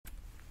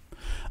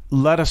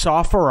Let us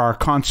offer our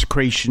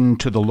consecration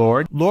to the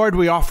Lord. Lord,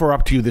 we offer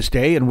up to you this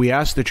day, and we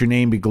ask that your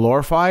name be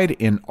glorified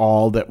in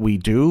all that we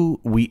do.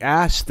 We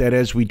ask that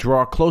as we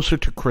draw closer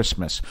to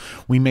Christmas,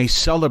 we may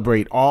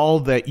celebrate all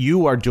that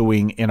you are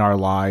doing in our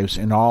lives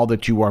and all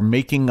that you are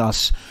making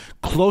us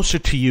closer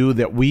to you,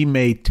 that we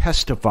may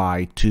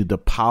testify to the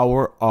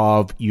power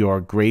of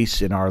your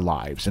grace in our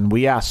lives. And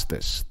we ask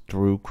this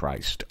through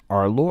Christ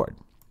our Lord.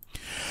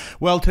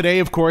 Well, today,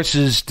 of course,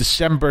 is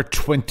December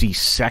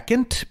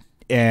 22nd.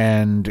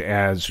 And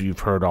as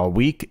you've heard all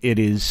week,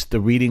 the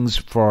readings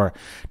for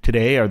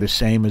today are the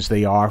same as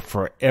they are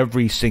for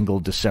every single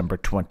December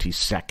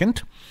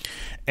 22nd.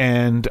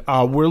 And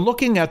we're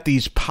looking at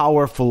these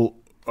powerful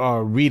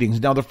readings.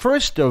 Now, the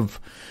first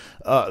of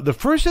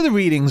the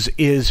readings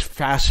is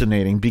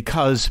fascinating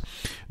because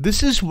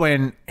this is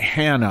when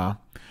Hannah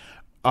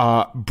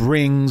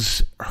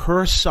brings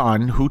her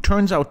son, who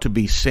turns out to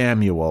be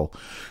Samuel,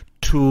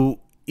 to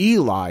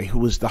Eli,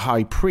 who is the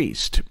high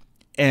priest.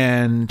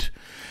 And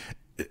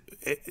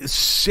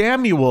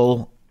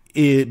Samuel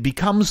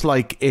becomes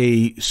like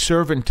a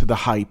servant to the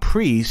high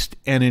priest,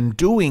 and in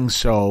doing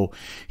so,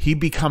 he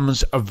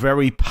becomes a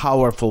very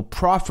powerful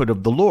prophet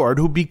of the Lord,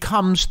 who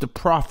becomes the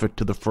prophet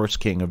to the first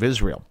king of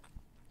Israel.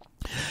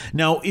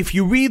 Now, if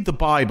you read the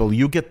Bible,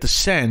 you get the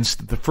sense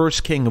that the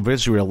first king of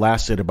Israel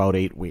lasted about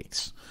 8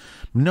 weeks.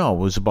 No, it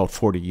was about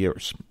 40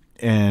 years.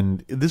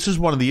 And this is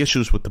one of the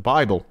issues with the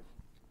Bible,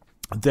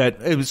 that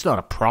it's not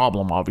a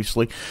problem,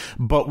 obviously,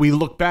 but we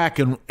look back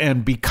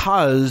and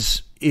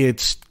because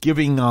it's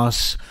giving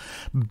us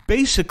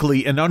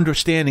basically an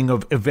understanding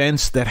of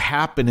events that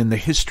happen in the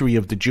history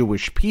of the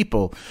Jewish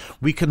people,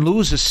 we can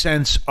lose a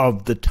sense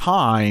of the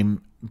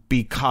time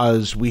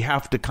because we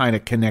have to kind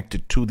of connect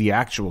it to the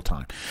actual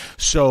time.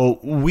 So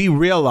we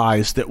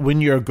realize that when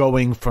you're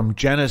going from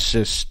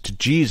Genesis to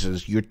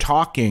Jesus, you're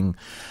talking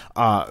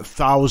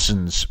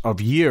thousands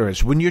of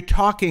years. When you're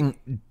talking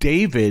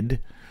David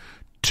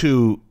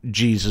to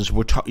Jesus,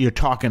 you're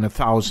talking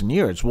 1,000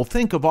 years. Well,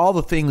 think of all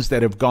the things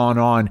that have gone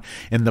on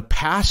in the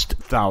past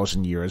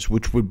 1,000 years,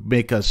 which would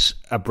make us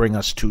bring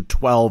us to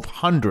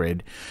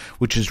 1,200,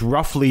 which is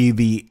roughly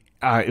the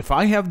if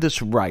I have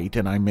this right,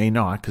 and I may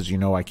not, because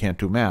I can't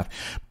do math,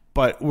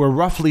 but we're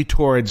roughly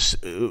towards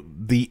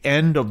the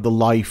end of the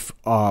life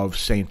of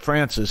St.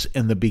 Francis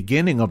and the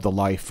beginning of the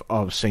life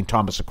of St.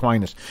 Thomas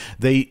Aquinas.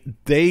 They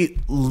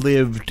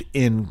lived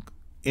in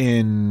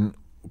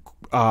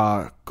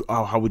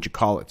how would you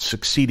call it,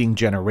 succeeding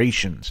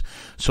generations.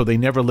 So they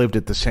never lived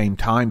at the same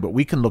time, but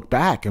we can look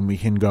back and we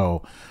can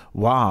go,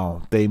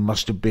 wow, they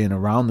must have been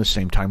around the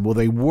same time. Well,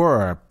 they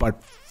were,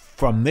 but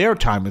from their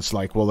time, it's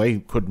like, well, they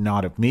could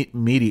not have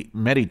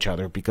met each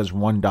other because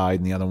one died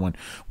and the other one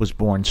was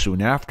born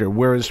soon after.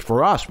 Whereas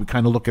for us, we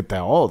kind of look at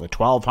the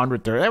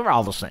 1,200, they're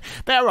all the same.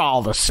 They're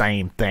all the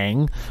same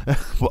thing.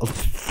 Well,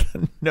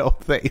 no,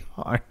 they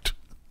aren't.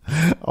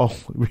 Oh,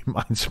 it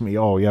reminds me.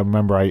 Oh, yeah.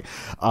 Remember,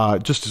 I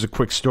just as a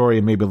quick story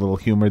and maybe a little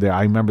humor there.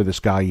 I remember this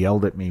guy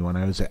yelled at me when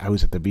I was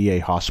at the VA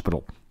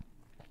hospital,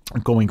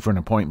 going for an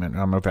appointment.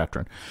 I'm a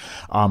veteran.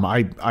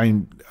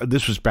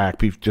 This was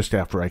back just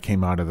after I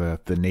came out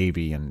of the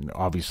Navy, and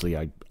obviously,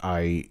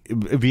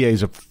 VA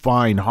is a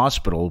fine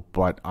hospital,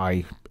 but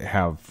I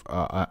have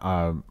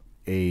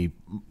a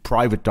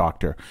private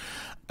doctor,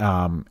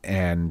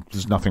 and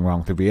there's nothing wrong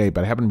with the VA,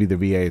 but I happened to be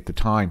the VA at the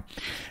time.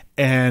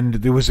 And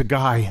there was a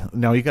guy,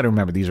 now you got to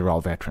remember, these are all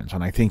veterans,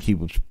 and I think he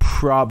was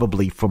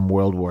probably from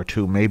World War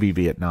II, maybe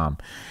Vietnam.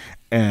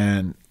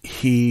 And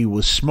he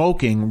was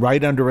smoking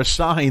right under a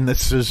sign that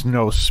says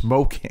no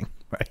smoking,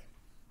 right?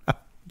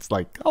 It's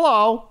like,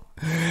 hello.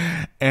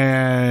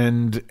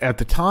 And at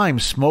the time,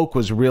 smoke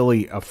was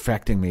really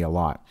affecting me a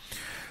lot.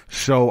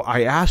 So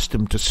I asked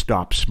him to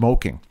stop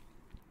smoking.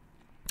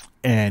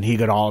 And he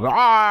got all,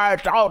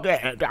 and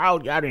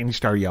he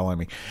started yelling at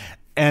me.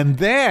 And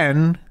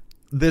then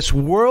this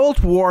World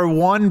War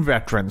I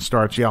veteran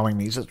starts yelling at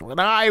me. He says, when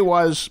I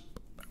was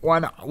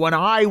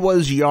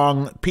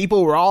young,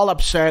 people were all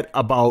upset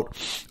about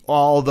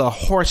all the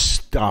horse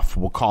stuff,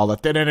 we'll call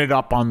it, that ended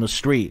up on the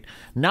street.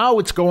 Now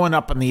it's going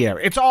up in the air.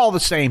 It's all the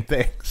same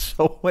thing.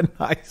 So when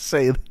I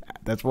say that,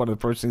 that's one of the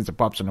first things that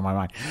pops into my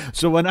mind.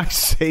 So when I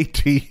say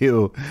to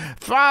you,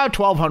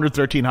 1,200,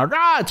 1,300,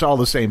 it's all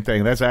the same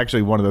thing. That's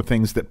actually one of the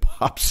things that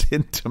pops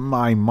into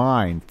my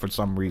mind for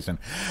some reason.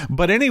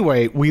 But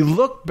anyway, we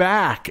look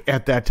back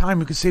at that time.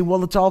 We can say,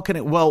 well, it's all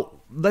connected. Well,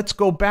 let's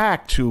go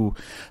back to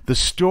the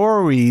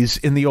stories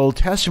in the Old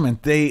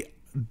Testament. They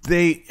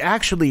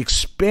actually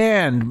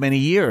expand many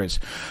years.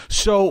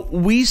 So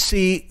we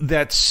see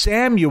that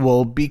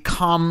Samuel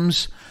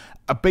becomes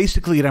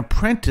basically an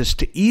apprentice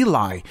to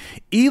Eli.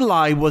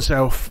 Eli was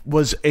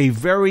a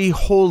very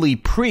holy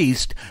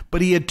priest,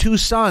 but he had two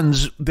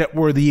sons that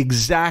were the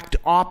exact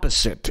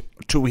opposite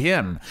to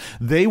him.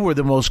 They were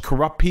the most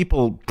corrupt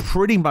people,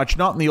 pretty much,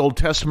 not in the Old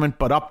Testament,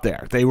 but up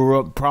there. They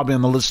were probably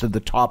on the list of the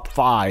top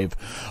 5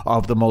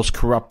 of the most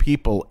corrupt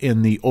people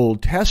in the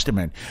Old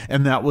Testament,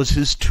 and that was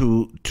his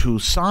two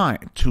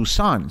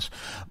sons.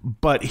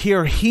 But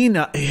here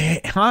Hannah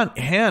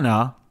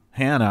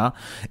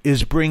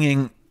is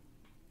bringing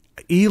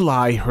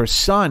Eli, her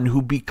son,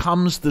 who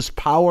becomes this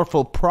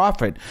powerful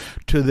prophet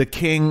to the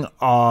king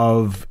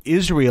of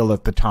Israel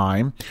at the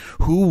time,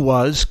 who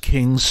was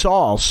King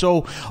Saul.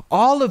 So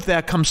all of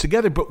that comes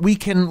together, but we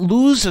can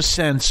lose a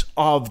sense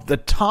of the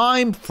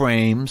time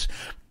frames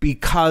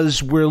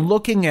because we're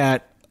looking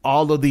at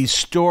all of these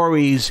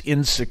stories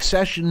in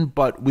succession,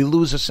 but we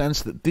lose a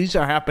sense that these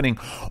are happening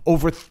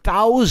over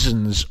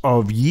thousands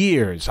of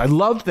years. I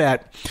love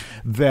that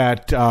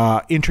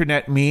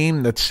internet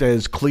meme that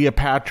says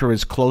Cleopatra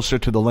is closer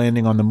to the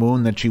landing on the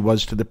moon than she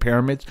was to the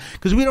pyramids,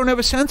 because we don't have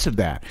a sense of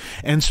that.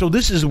 And so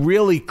this is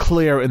really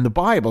clear in the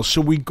Bible.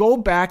 So we go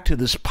back to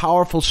this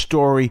powerful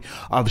story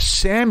of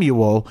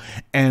Samuel,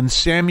 and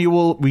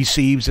Samuel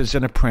receives as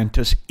an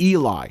apprentice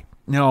Eli.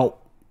 Now,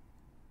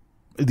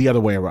 the other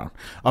way around,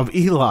 of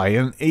Eli,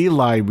 and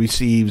Eli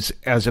receives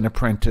as an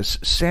apprentice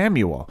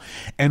Samuel.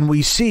 And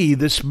we see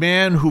this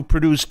man who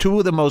produced two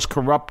of the most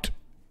corrupt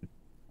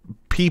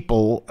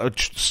people,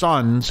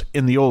 sons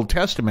in the Old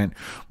Testament,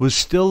 was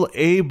still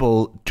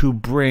able to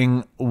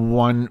bring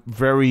one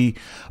very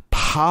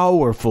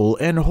powerful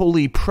and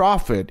holy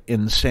prophet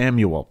in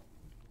Samuel.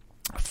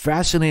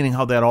 Fascinating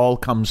how that all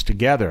comes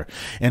together.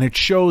 And it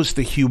shows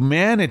the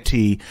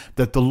humanity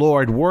that the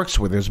Lord works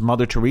with. As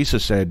Mother Teresa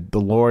said, the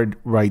Lord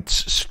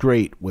writes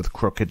straight with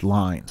crooked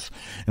lines.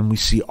 And we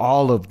see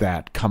all of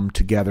that come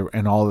together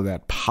and all of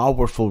that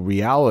powerful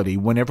reality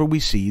whenever we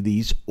see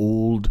these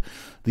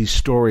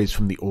stories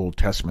from the Old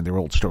Testament. They're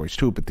old stories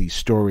too, but these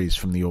stories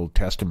from the Old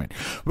Testament.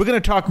 We're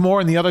going to talk more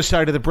on the other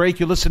side of the break.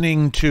 You're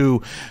listening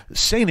to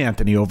St.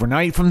 Anthony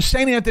Overnight from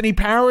St. Anthony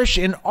Parish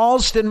in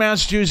Allston,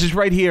 Massachusetts,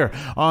 right here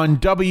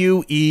on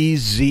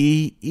WEZE.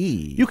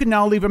 You can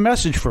now leave a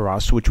message for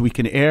us, which we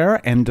can air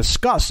and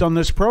discuss on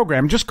this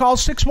program. Just call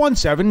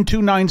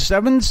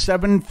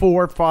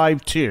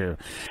 617-297-7452.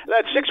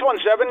 That's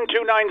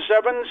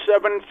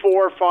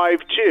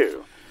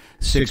 617-297-7452.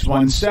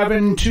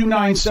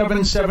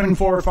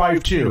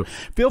 617-297-7452.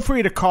 Feel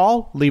free to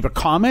call, leave a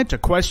comment, a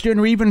question,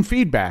 or even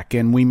feedback,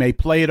 and we may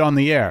play it on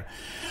the air.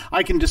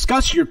 I can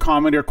discuss your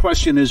comment or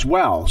question as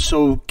well,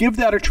 so give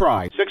that a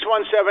try.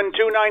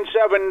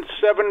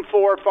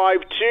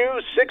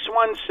 617-297-7452,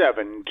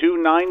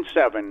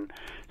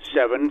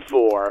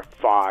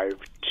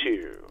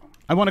 617-297-7452.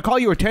 I want to call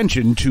your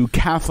attention to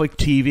Catholic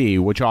TV,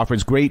 which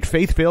offers great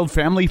faith-filled,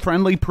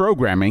 family-friendly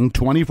programming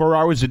 24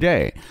 hours a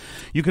day.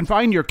 You can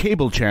find your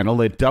cable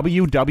channel at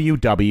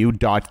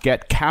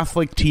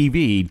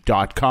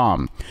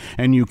www.getcatholictv.com,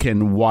 and you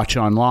can watch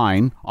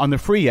online on the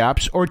free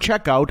apps or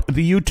check out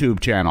the YouTube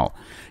channel.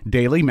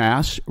 Daily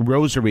Mass,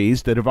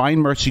 Rosaries, the Divine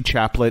Mercy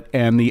Chaplet,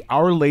 and the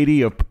Our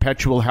Lady of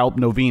Perpetual Help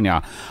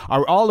Novena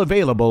are all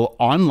available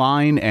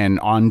online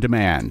and on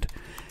demand.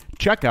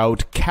 Check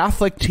out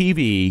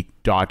CatholicTV.com.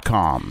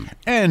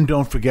 And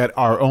don't forget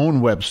our own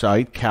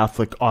website,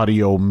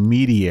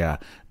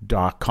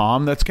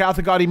 CatholicAudioMedia.com. That's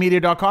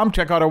CatholicAudioMedia.com.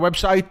 Check out our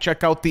website.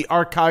 Check out the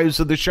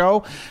archives of the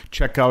show.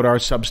 Check out our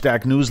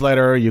Substack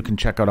newsletter. You can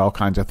check out all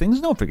kinds of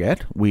things. Don't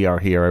forget, we are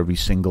here every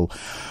single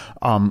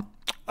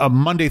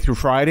Monday through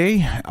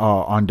Friday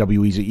on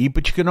WEZE,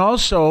 but you can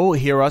also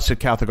hear us at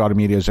Catholic Audio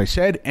Media, as I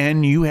said,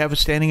 and you have a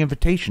standing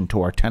invitation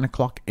to our 10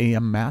 o'clock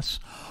a.m.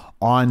 Mass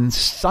on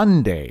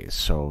Sundays,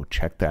 so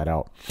check that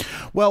out.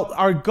 Well,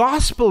 our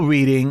gospel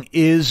reading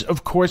is,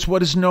 of course,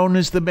 what is known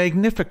as the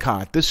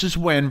Magnificat. This is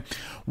when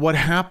what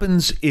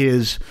happens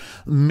is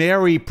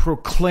Mary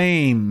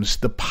proclaims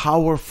the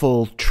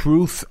powerful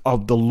truth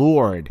of the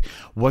Lord,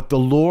 what the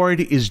Lord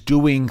is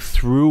doing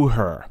through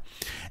her.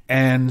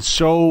 And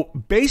so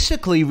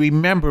basically,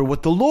 remember,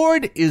 what the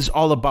Lord is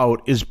all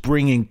about is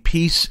bringing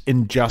peace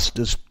and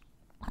justice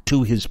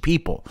to his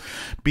people,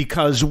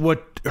 because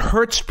what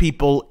hurts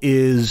people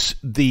is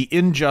the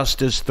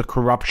injustice, the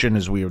corruption,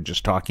 as we were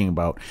just talking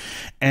about,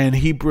 and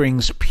he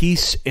brings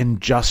peace and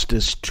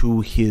justice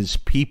to his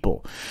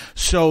people.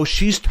 So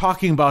she's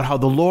talking about how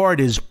the Lord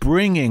is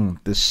bringing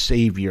the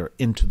Savior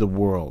into the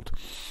world.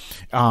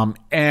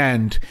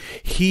 And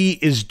he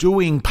is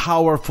doing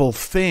powerful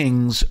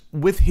things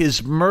with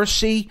his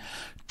mercy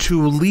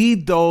to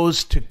lead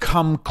those to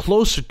come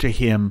closer to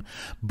him,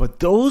 but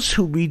those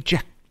who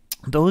reject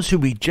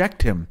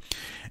him,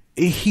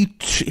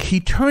 he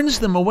turns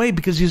them away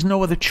because he has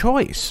no other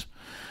choice.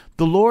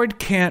 The Lord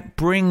can't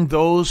bring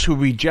those who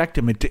reject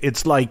him.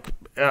 It's like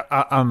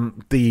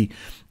the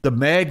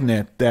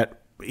magnet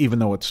that, even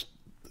though it's,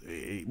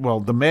 well,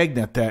 the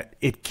magnet that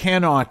it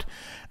cannot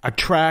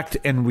attract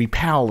and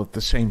repel at the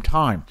same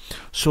time.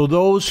 So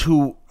those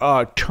who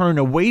turn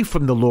away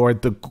from the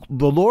Lord, the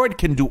Lord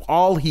can do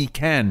all he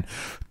can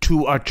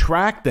to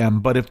attract them,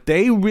 but if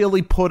they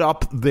really put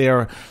up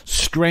their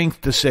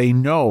strength to say,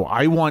 no,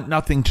 I want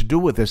nothing to do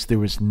with this,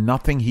 there is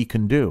nothing he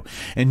can do.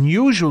 And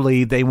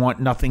usually they want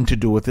nothing to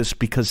do with this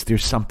because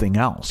there's something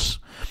else.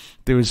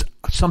 There's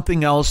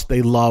something else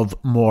they love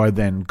more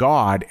than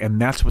God, and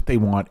that's what they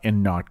want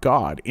and not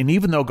God. And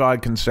even though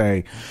God can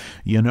say,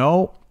 you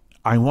know,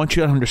 I want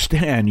you to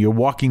understand you're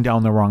walking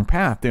down the wrong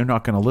path. They're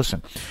not going to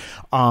listen.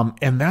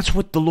 And that's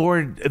what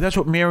that's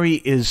what Mary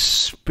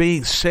is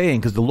saying,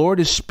 because the Lord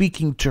is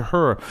speaking to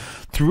her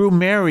through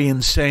Mary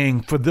and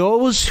saying, for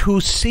those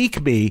who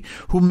seek me,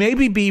 who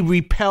maybe be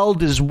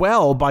repelled as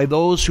well by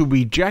those who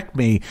reject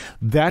me,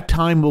 that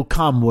time will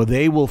come where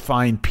they will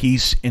find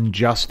peace and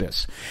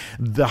justice.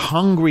 The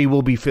hungry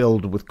will be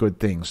filled with good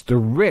things. The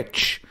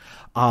rich,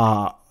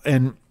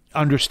 and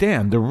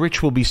understand, the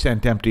rich will be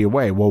sent empty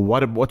away. Well,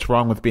 what's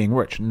wrong with being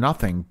rich?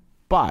 Nothing.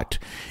 But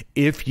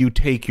if you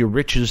take your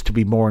riches to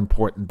be more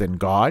important than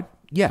God,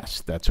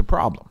 yes, that's a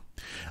problem.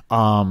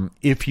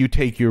 If you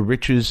take your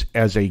riches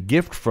as a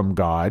gift from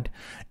God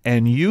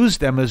and use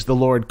them as the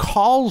Lord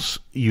calls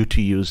you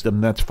to use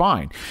them, that's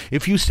fine.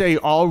 If you say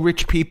all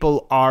rich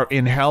people are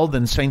in hell,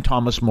 then St.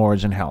 Thomas More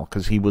is in hell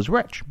because he was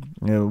rich.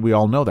 We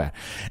all know that.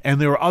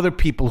 And there are other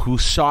people who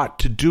sought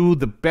to do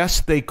the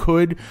best they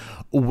could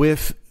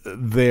with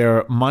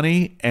their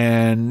money,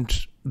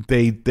 and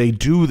they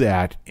do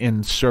that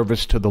in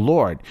service to the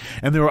Lord.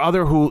 And there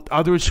are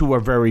others who are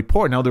very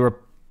poor. Now, there are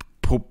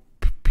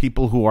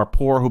people who are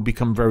poor who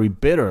become very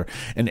bitter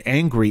and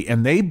angry,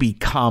 and they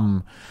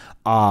become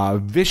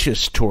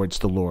vicious towards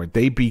the Lord.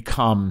 They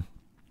become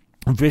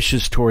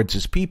vicious towards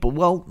his people.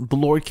 Well, the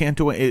Lord can't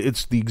do it.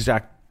 It's the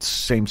exact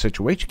same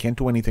situation. Can't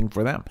do anything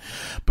for them.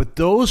 But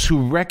those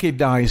who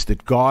recognize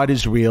that God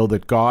is real,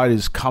 that God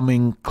is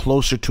coming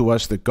closer to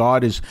us, that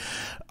God is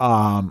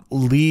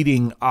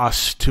leading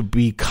us to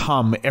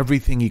become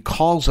everything he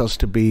calls us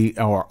to be,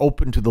 or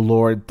open to the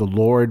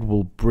Lord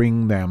will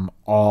bring them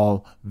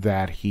all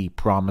that he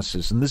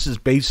promises. And this is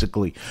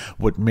basically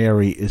what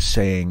Mary is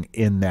saying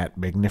in that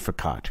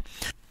Magnificat.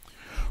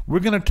 We're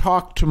going to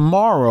talk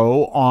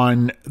tomorrow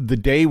on the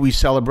day we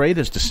celebrate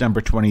as December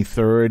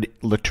 23rd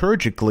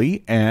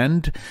liturgically,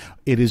 and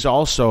it is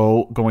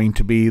also going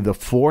to be the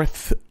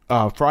fourth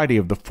Friday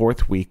of the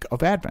fourth week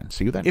of Advent.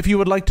 See you then. If you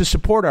would like to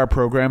support our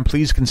program,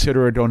 please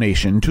consider a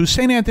donation to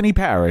St. Anthony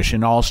Parish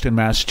in Allston,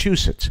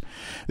 Massachusetts.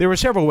 There are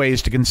several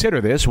ways to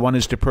consider this. One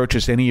is to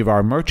purchase any of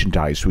our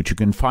merchandise, which you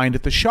can find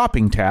at the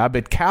shopping tab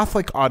at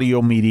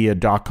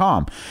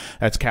CatholicAudiomedia.com.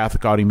 That's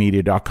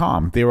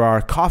CatholicAudiomedia.com. There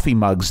are coffee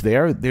mugs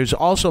there. There's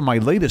also my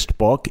latest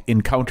book,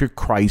 Encounter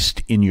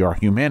Christ in Your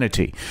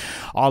Humanity,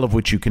 all of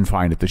which you can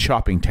find at the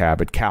shopping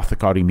tab at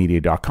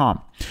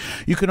CatholicAudiomedia.com.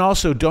 You can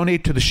also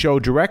donate to the show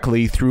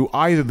directly through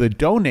either the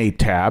Donate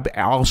tab,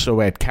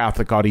 also at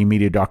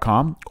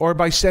CatholicAudiomedia.com, or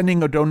by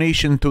sending a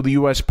donation to the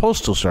U.S.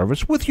 Postal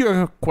Service with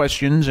your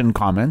questions and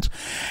comments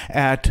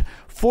at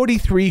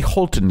 43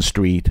 Holton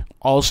Street,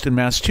 Allston,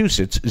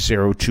 Massachusetts,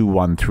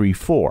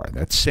 02134.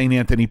 That's St.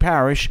 Anthony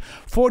Parish,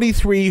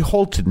 43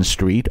 Holton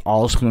Street,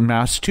 Allston,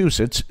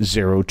 Massachusetts,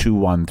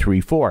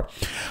 02134.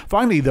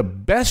 Finally, the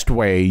best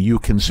way you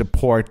can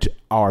support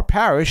our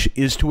parish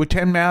is to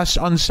attend Mass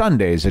on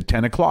Sundays at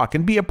 10 o'clock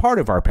and be a part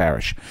of our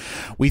parish.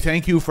 We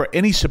thank you for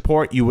any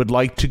support you would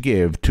like to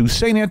give to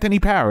St. Anthony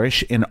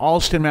Parish in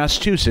Allston,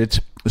 Massachusetts,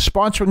 the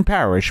sponsoring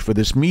parish for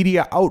this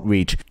media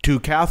outreach to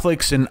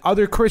Catholics and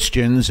other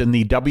Christians in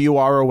the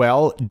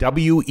WROL,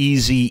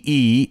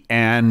 WEZE,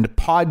 and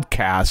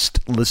podcast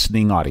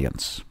listening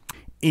audience.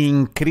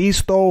 In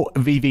Cristo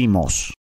vivimos.